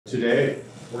Today,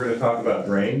 we're going to talk about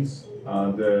drains.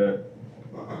 The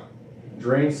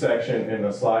drain section in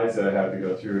the slides that I have to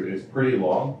go through is pretty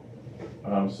long,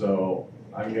 so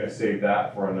I'm going to save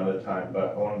that for another time, but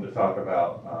I wanted to talk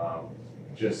about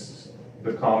just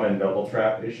the common double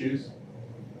trap issues.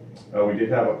 We did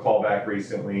have a callback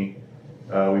recently.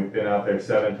 We've been out there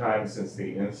 7 times since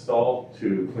the install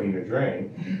to clean the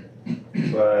drain,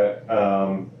 but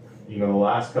you know, the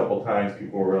last couple times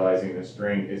people were realizing this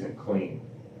drain isn't clean.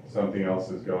 Something else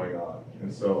is going on.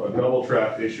 And so a double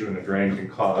trap issue in a drain can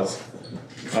cause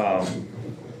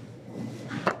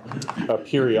a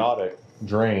periodic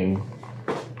drain,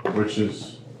 which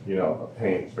is, you know, a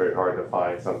pain. It's very hard to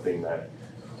find something that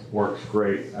works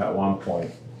great at one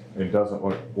point and doesn't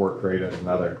work great at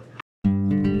another.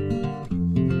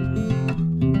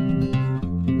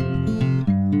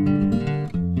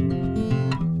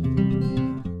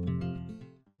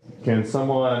 Can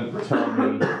someone tell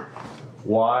me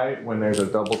why, when there's a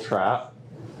double trap,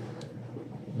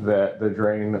 that the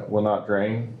drain will not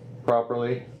drain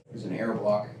properly? There's an air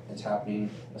block that's happening,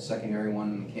 a secondary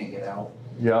one can't get out.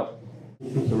 Yep.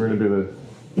 So we're gonna do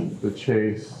the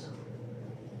chase.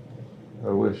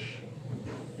 I wish.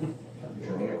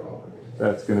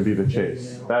 That's gonna be the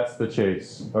chase. That's the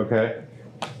chase, okay?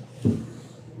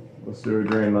 Let's do a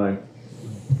drain line.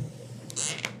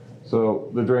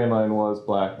 So the drain line was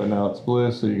black, but now it's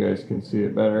blue, so you guys can see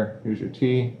it better. Here's your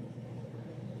T.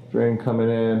 Drain coming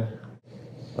in.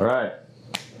 All right,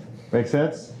 make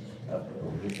sense?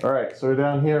 All right, so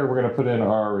down here, we're gonna put in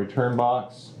our return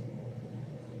box.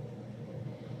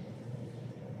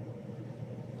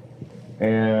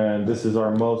 And this is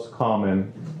our most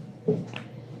common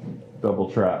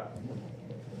double trap.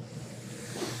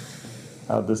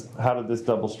 How did this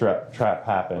double trap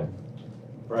happen?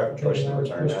 Right, pushing the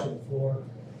return down.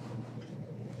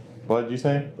 What did you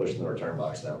say? Pushing the return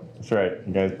box down. That's right,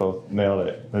 you guys both nailed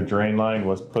it. The drain line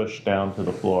was pushed down to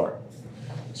the floor.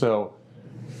 So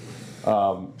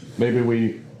maybe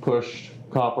we pushed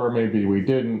copper, maybe we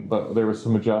didn't, but there were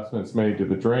some adjustments made to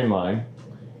the drain line.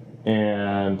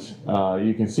 And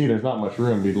you can see there's not much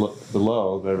room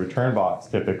below the return box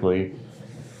typically,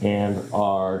 and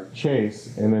our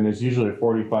chase, and then there's usually a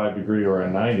 45 degree or a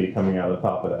 90 coming out of the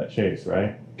top of that chase,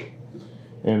 right?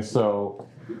 And so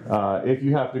if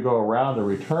you have to go around a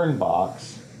return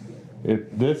box,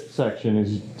 this section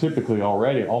is typically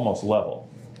already almost level.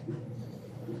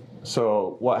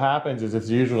 So what happens is it's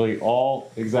usually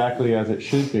all exactly as it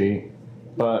should be,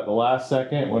 but the last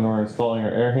second when we're installing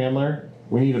our air handler,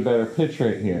 we need a better pitch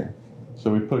right here. So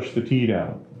we push the T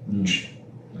down.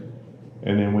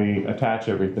 And then we attach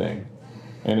everything.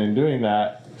 And in doing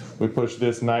that, we push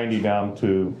this 90 down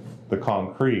to the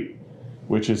concrete,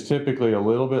 which is typically a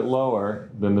little bit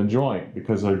lower than the joint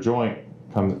because our joint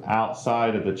comes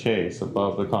outside of the chase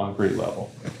above the concrete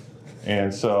level.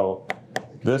 And so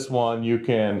this one, you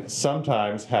can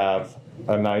sometimes have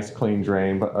a nice clean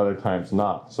drain, but other times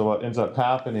not. So what ends up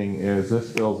happening is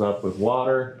this fills up with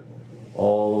water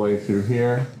all the way through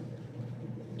here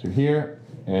to here,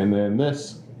 and then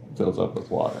this fills up with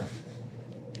water.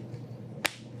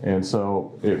 And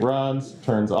so it runs,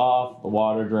 turns off, the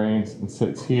water drains and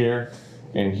sits here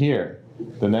and here.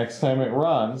 The next time it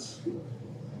runs,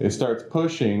 it starts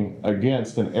pushing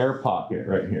against an air pocket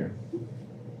right here.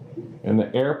 And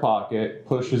the air pocket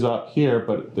pushes up here,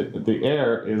 but the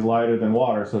air is lighter than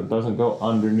water, so it doesn't go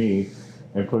underneath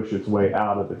and push its way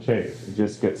out of the chase. It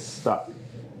just gets stuck,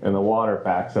 and the water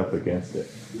backs up against it.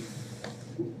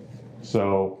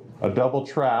 So a double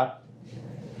trap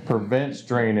prevents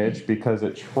drainage because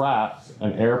it traps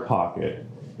an air pocket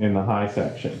in the high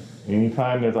section.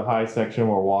 Anytime there's a high section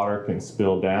where water can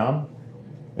spill down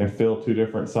and fill 2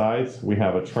 different sides, we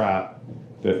have a trap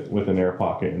with an air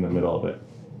pocket in the middle of it.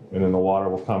 And then the water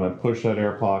will come and push that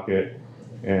air pocket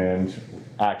and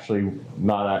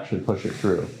not actually push it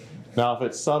through. Now, if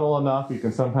it's subtle enough, you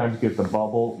can sometimes get the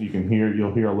bubble.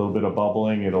 You'll hear a little bit of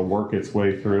bubbling. It'll work its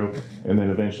way through and then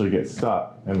eventually get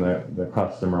stuck, and the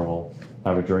customer will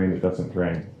have a drain that doesn't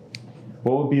drain.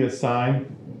 What would be a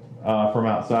sign from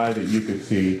outside that you could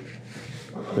see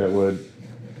that would?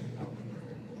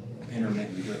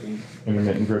 Intermittent dripping.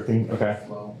 Intermittent dripping, okay.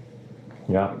 Flow.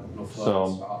 Yeah. No flow,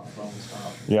 So, stop, flow,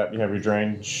 stop. yeah, you have your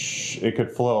drain. It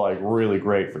could flow like really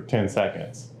great for 10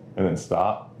 seconds and then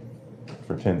stop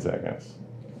for 10 seconds.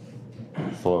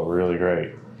 Flow really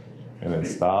great and then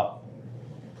stop.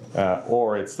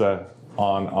 Or it's the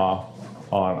on, off,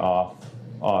 on, off,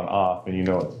 on, off, and you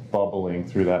know it's bubbling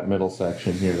through that middle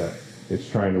section here that it's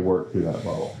trying to work through that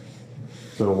bubble.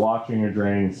 So watching your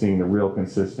drain, seeing the real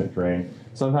consistent drain.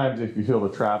 Sometimes if you feel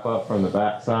the trap up from the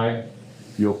back side,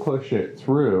 you'll push it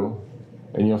through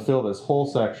and you'll fill this whole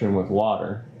section with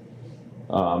water,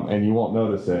 and you won't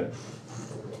notice it.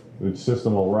 The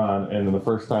system will run, and then the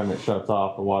first time it shuts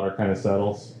off, the water kind of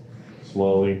settles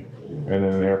slowly, and then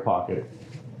an air pocket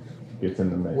gets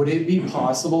in the mix. Would it be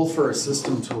possible for a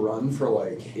system to run for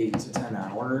like 8 to 10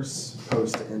 hours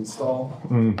post install?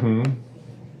 Mm-hmm.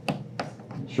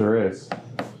 Sure is.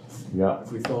 Yeah.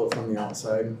 If we fill it from the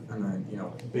outside and then,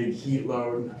 big heat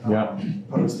load, Yeah.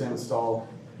 post install,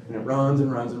 and it runs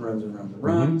and runs and runs and runs and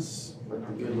runs, like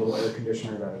the good little air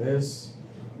conditioner that it is.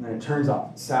 And then it turns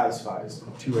off, satisfies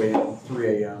 2 a.m.,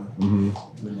 3 a.m., and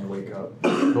then they wake up.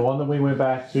 The one that we went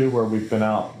back to where we've been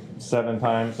out 7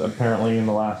 times apparently in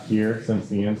the last year since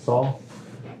the install,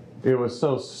 it was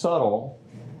so subtle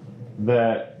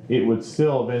that it would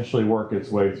still eventually work its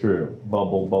way through.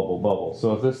 Bubble, bubble, bubble.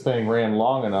 So if this thing ran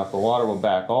long enough, the water would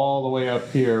back all the way up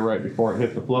here right before it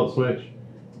hit the float switch,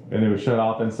 and it would shut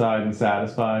off inside and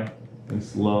satisfy, and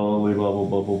slowly bubble,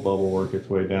 bubble, bubble work its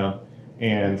way down.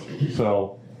 And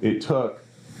so it took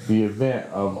the event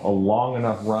of a long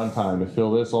enough runtime to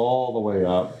fill this all the way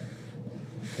up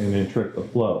and then trip the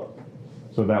float.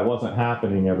 So that wasn't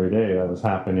happening every day. That was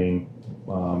happening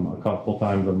a couple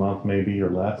times a month maybe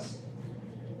or less.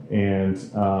 And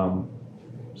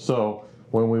so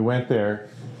when we went there,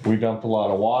 we dumped a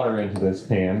lot of water into this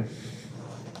pan,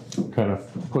 kind of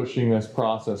pushing this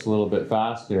process a little bit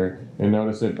faster, and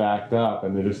notice it backed up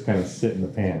and they just kind of sit in the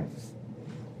pan.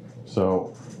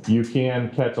 So you can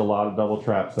catch a lot of double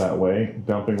traps that way,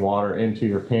 dumping water into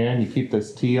your pan. You keep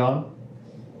this T on.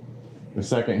 The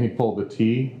second he pulled the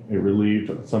T, it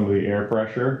relieved some of the air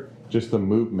pressure, just the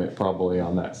movement probably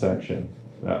on that section,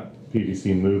 that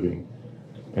PVC moving,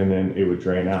 and then it would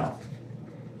drain out.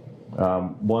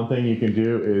 One thing you can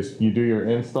do is you do your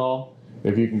install.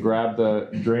 If you can grab the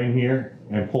drain here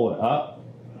and pull it up,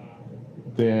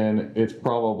 then it's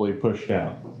probably pushed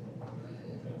down.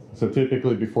 So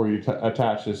typically before you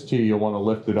attach this T, you'll want to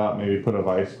lift it up, maybe put a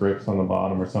vice grips on the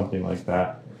bottom or something like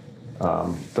that.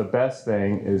 The best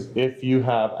thing is if you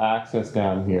have access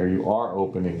down here, you are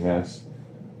opening this,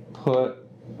 put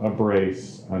a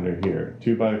brace under here,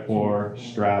 2x4,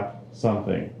 strap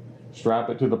something. Strap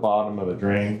it to the bottom of the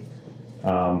drain.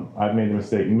 I've made a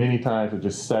mistake many times of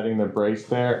just setting the brace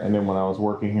there, and then when I was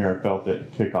working here, I felt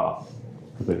it kick off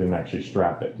because I didn't actually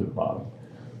strap it to the bottom.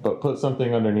 But put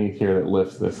something underneath here that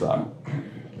lifts this up,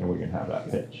 and we can have that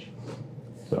pitch.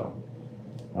 So,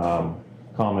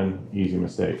 common, easy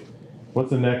mistake.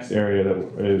 What's the next area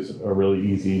that is a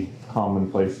really easy,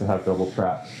 common place to have double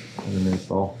traps in an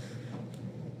install?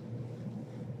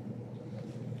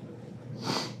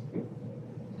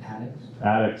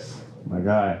 Attics, my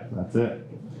guy, that's it.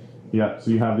 Yeah,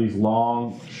 so you have these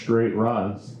long, straight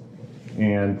runs,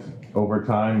 and over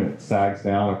time it sags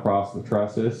down across the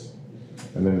trusses,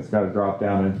 and then it's got to drop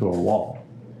down into a wall.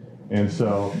 And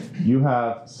so you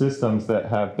have systems that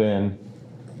have been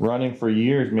running for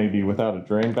years, maybe without a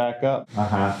drain backup, a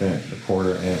 ½ inch, a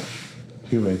 ¼ inch,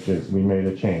 2 inches, we made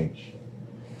a change.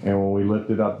 And when we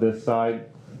lifted up this side,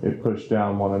 it pushed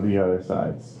down one of the other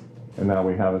sides. And now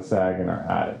we have a sag in our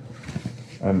attic.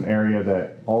 An area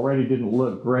that already didn't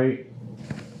look great,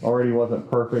 already wasn't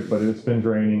perfect, but it's been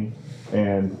draining.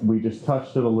 And we just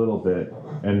touched it a little bit,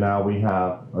 and now we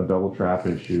have a double trap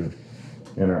issue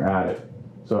in our attic.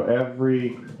 So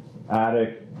every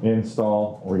attic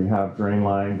install where you have drain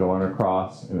line going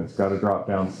across and it's got to drop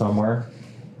down somewhere,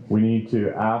 we need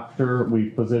to, after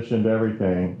we've positioned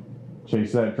everything,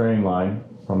 chase that drain line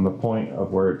from the point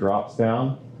of where it drops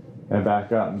down and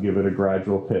back up and give it a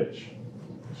gradual pitch.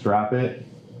 Strap it,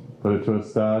 put it to a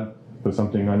stud, put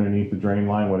something underneath the drain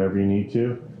line, whatever you need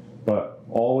to, but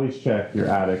always check your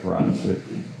attic runs.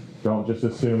 Don't just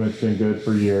assume it's been good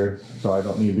for years, so I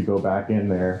don't need to go back in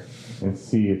there and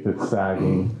see if it's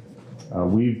sagging.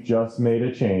 We've just made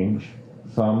a change,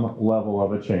 some level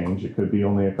of a change. It could be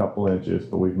only a couple inches,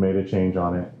 but we've made a change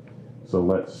on it. So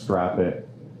let's strap it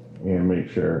and make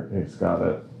sure it's got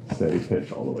a steady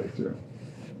pitch all the way through.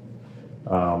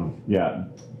 Yeah,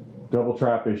 double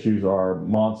trap issues are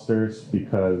monsters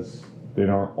because they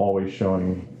aren't always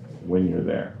showing when you're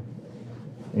there.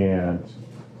 And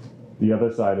the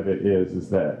other side of it is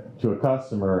that to a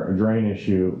customer, a drain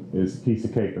issue is a piece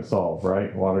of cake to solve,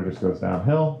 right? Water just goes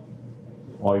downhill.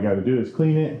 All you got to do is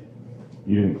clean it.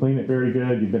 You didn't clean it very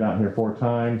good. You've been out here 4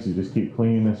 times. You just keep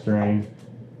cleaning this drain.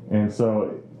 And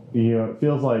so, it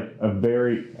feels like a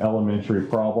very elementary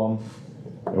problem.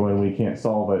 And when we can't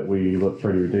solve it, we look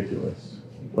pretty ridiculous.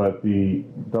 But the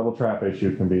double trap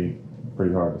issue can be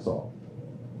pretty hard to solve.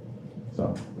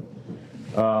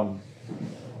 So,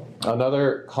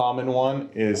 another common one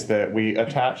is that we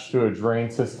attached to a drain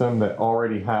system that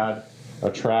already had a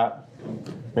trap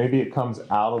maybe it comes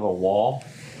out of the wall.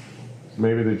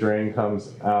 Maybe the drain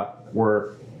comes out,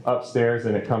 we're upstairs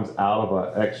and it comes out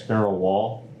of an external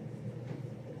wall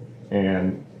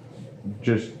and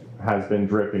just has been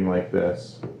dripping like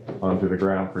this onto the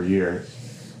ground for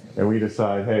years. And we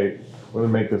decide, hey, we're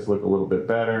gonna make this look a little bit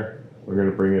better. We're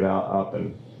gonna bring it out up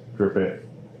and drip it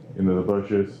into the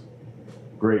bushes.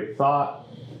 Great thought.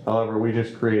 However, we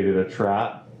just created a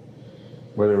trap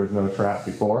where there was no trap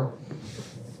before.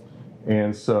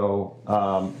 And so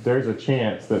there's a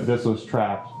chance that this was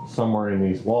trapped somewhere in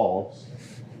these walls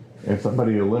and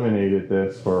somebody eliminated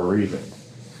this for a reason.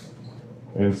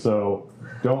 And so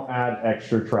don't add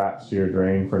extra traps to your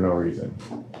drain for no reason.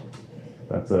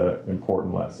 That's an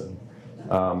important lesson.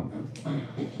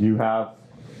 You have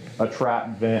a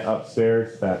trap vent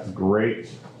upstairs, that's great.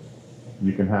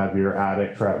 You can have your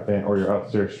attic trap vent or your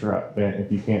upstairs trap vent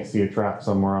if you can't see a trap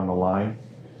somewhere on the line.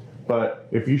 But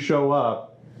if you show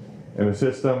up and the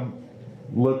system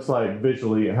looks like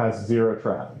visually it has 0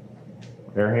 trap,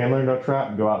 air handler, no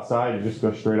trap, go outside, you just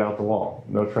go straight out the wall,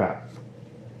 no trap.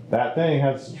 That thing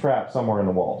has a trap somewhere in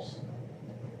the walls.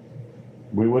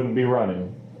 We wouldn't be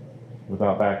running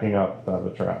without backing up without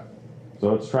the trap.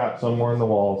 So it's trapped somewhere in the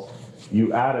walls.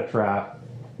 You add a trap,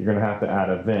 you're gonna have to add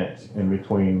a vent in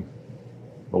between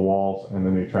the walls and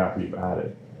the new trap you've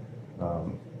added.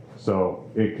 So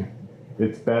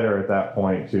it's better at that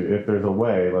point to, if there's a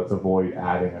way, let's avoid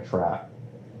adding a trap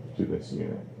to this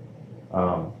unit.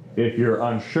 If you're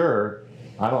unsure,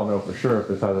 I don't know for sure if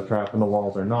this has a trap in the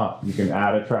walls or not. You can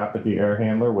add a trap at the air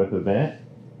handler with a vent.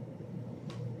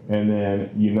 And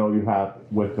then you have,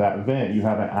 with that vent, you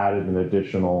haven't added an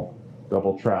additional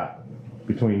double trap.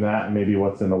 Between that and maybe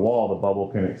what's in the wall, the bubble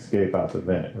can escape out the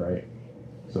vent, right?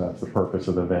 So that's the purpose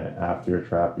of the vent. After your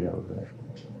trap, you have a vent.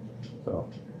 So,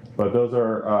 but those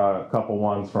are a couple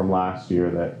ones from last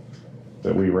year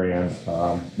that we ran.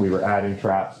 We were adding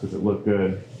traps because it looked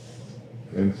good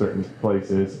in certain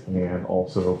places, and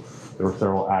also there were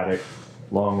several attic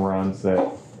long runs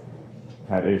that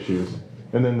had issues.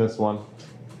 And then this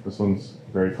one's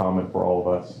very common for all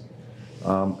of us.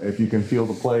 If you can feel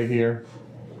the play here,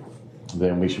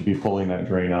 then we should be pulling that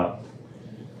drain up.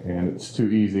 And it's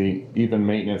too easy. Even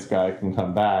maintenance guy can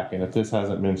come back, and if this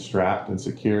hasn't been strapped and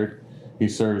secured,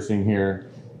 he's servicing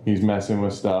here, he's messing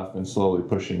with stuff and slowly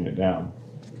pushing it down.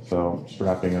 So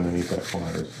strapping underneath that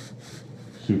corner is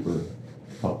super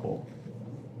helpful.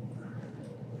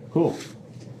 Cool.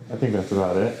 I think that's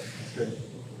about it. Good.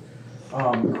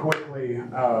 Quickly,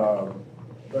 I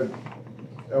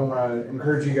want to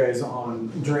encourage you guys on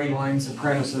drain lines,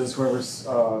 apprentices, whoever's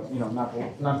not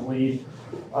the lead.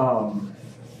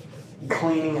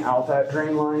 Cleaning out that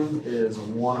drain line is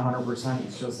 100%.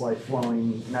 It's just like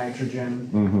flowing nitrogen.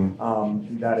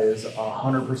 Mm-hmm. That is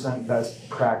 100% best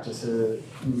practices.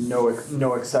 No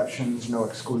exceptions, no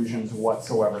exclusions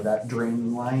whatsoever. That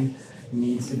drain line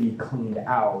needs to be cleaned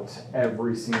out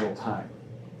every single time,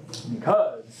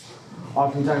 because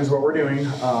oftentimes what we're doing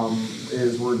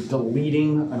is we're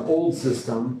deleting an old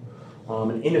system,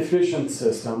 an inefficient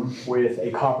system with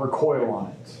a copper coil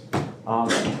on it.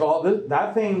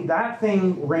 That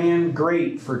thing ran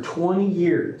great for 20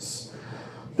 years.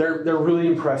 They're really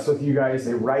impressed with you guys.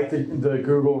 They write the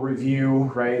Google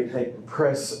review, right? They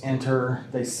press enter,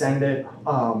 they send it,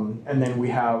 and then we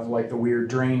have like the weird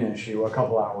drain issue a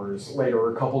couple hours later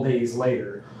or a couple days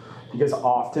later. Because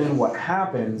often what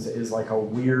happens is like a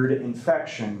weird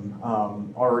infection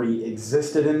already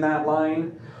existed in that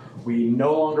line. We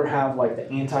no longer have like the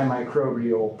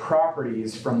antimicrobial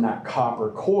properties from that copper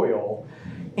coil,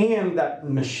 and that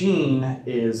machine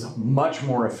is much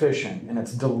more efficient, and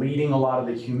it's deleting a lot of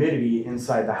the humidity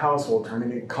inside the household,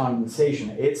 turning it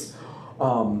condensation. It's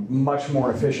much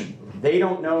more efficient. They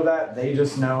don't know that. They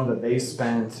just know that they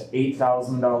spent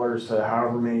 $8,000 to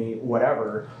however many,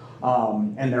 whatever,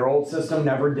 and their old system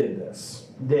never did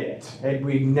it.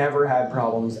 We never had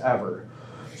problems ever.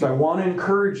 So I want to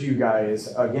encourage you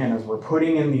guys, again, as we're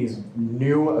putting in these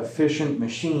new efficient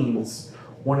machines,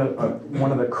 one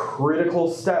of the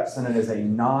critical steps, and it is a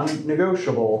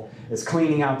non-negotiable, is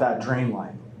cleaning out that drain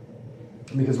line.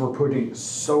 Because we're putting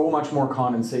so much more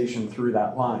condensation through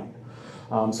that line.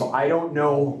 So I don't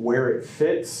know where it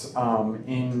fits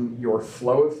in your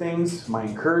flow of things. My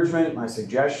encouragement, my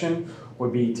suggestion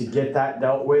would be to get that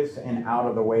dealt with and out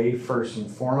of the way first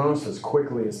and foremost as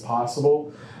quickly as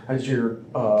possible. As you're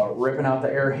ripping out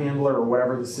the air handler or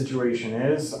whatever the situation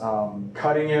is,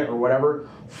 cutting it or whatever,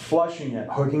 flushing it,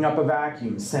 hooking up a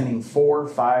vacuum, sending 4,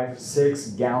 5, 6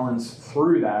 gallons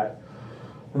through that.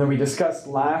 And then we discussed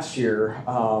last year,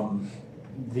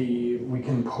 we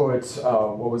can put,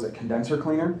 condenser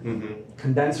cleaner? Mm-hmm.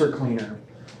 Condenser cleaner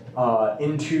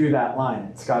into that line.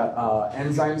 It's got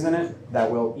enzymes in it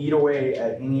that will eat away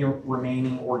at any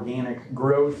remaining organic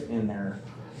growth in there,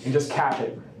 and just cap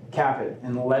it,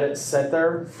 and let it sit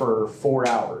there for 4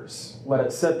 hours. Let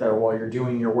it sit there while you're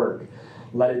doing your work.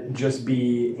 Let it just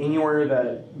be anywhere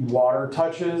that water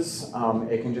touches.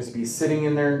 It can just be sitting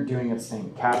in there doing its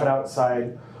thing. Cap it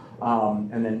outside,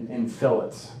 and fill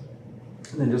it.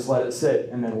 And then just let it sit.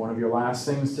 And then one of your last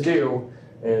things to do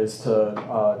is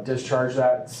to discharge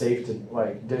that. Safe to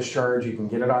discharge. You can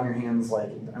get it on your hands.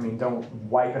 Don't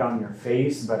wipe it on your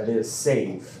face, but it is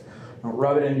safe. Don't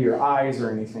rub it into your eyes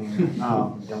or anything.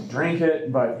 Don't drink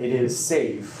it, but it is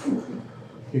safe.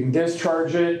 You can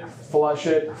discharge it, flush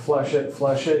it,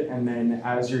 and then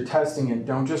as you're testing it,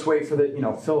 don't just wait for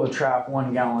fill the trap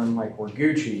 1 gallon like we're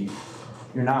Gucci.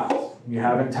 You're not. You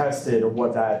haven't tested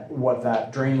what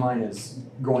that drain line is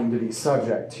going to be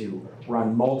subject to.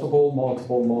 Run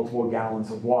multiple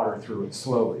gallons of water through it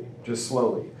slowly, just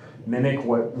slowly. Mimic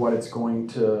what it's going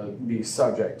to be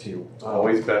subject to.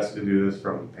 Always best to do this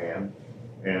from the pan,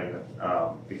 and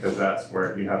because that's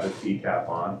where you have the T-cap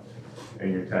on,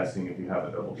 and you're testing if you have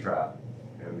a double trap,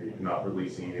 and you're not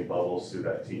releasing any bubbles through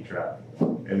that T-trap.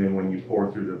 And then when you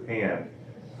pour through the pan,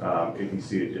 if you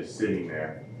see it just sitting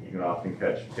there, you can often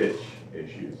catch pitch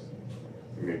issues.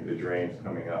 Maybe the drain's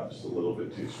coming up just a little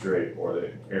bit too straight, or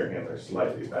the air handler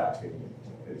slightly back, and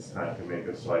it's time to make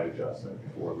a slight adjustment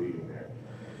before leaving there.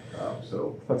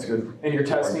 So that's good. In your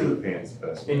testing, the pan's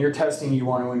best. In your testing, you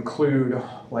want to include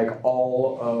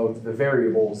all of the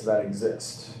variables that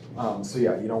exist. So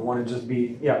yeah, you don't want to just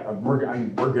be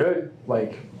we're good,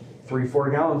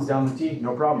 3-4 gallons down the T,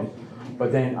 no problem.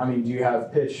 But then do you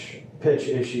have pitch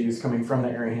issues coming from the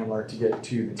air handler to get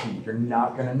to the T? You're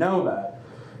not going to know that.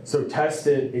 So test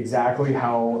it exactly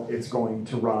how it's going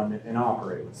to run and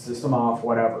operate. System off,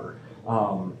 whatever.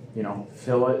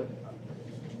 Fill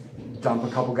it, dump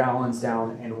a couple gallons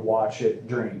down, and watch it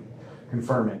drain.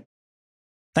 Confirm it.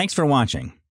 Thanks for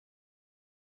watching.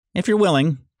 If you're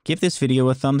willing, give this video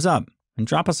a thumbs up and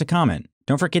drop us a comment.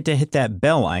 Don't forget to hit that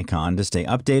bell icon to stay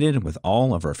updated with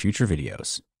all of our future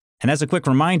videos. And as a quick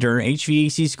reminder,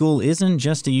 HVAC School isn't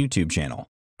just a YouTube channel.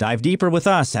 Dive deeper with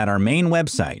us at our main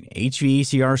website,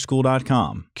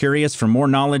 hvacrschool.com. Curious for more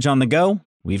knowledge on the go?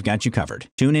 We've got you covered.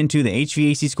 Tune into the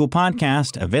HVAC School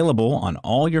podcast, available on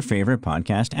all your favorite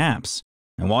podcast apps.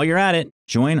 And while you're at it,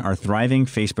 join our thriving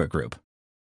Facebook group.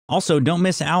 Also, don't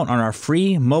miss out on our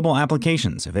free mobile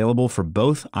applications available for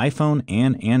both iPhone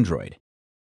and Android.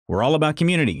 We're all about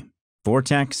community. For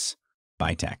techs,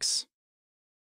 by techs.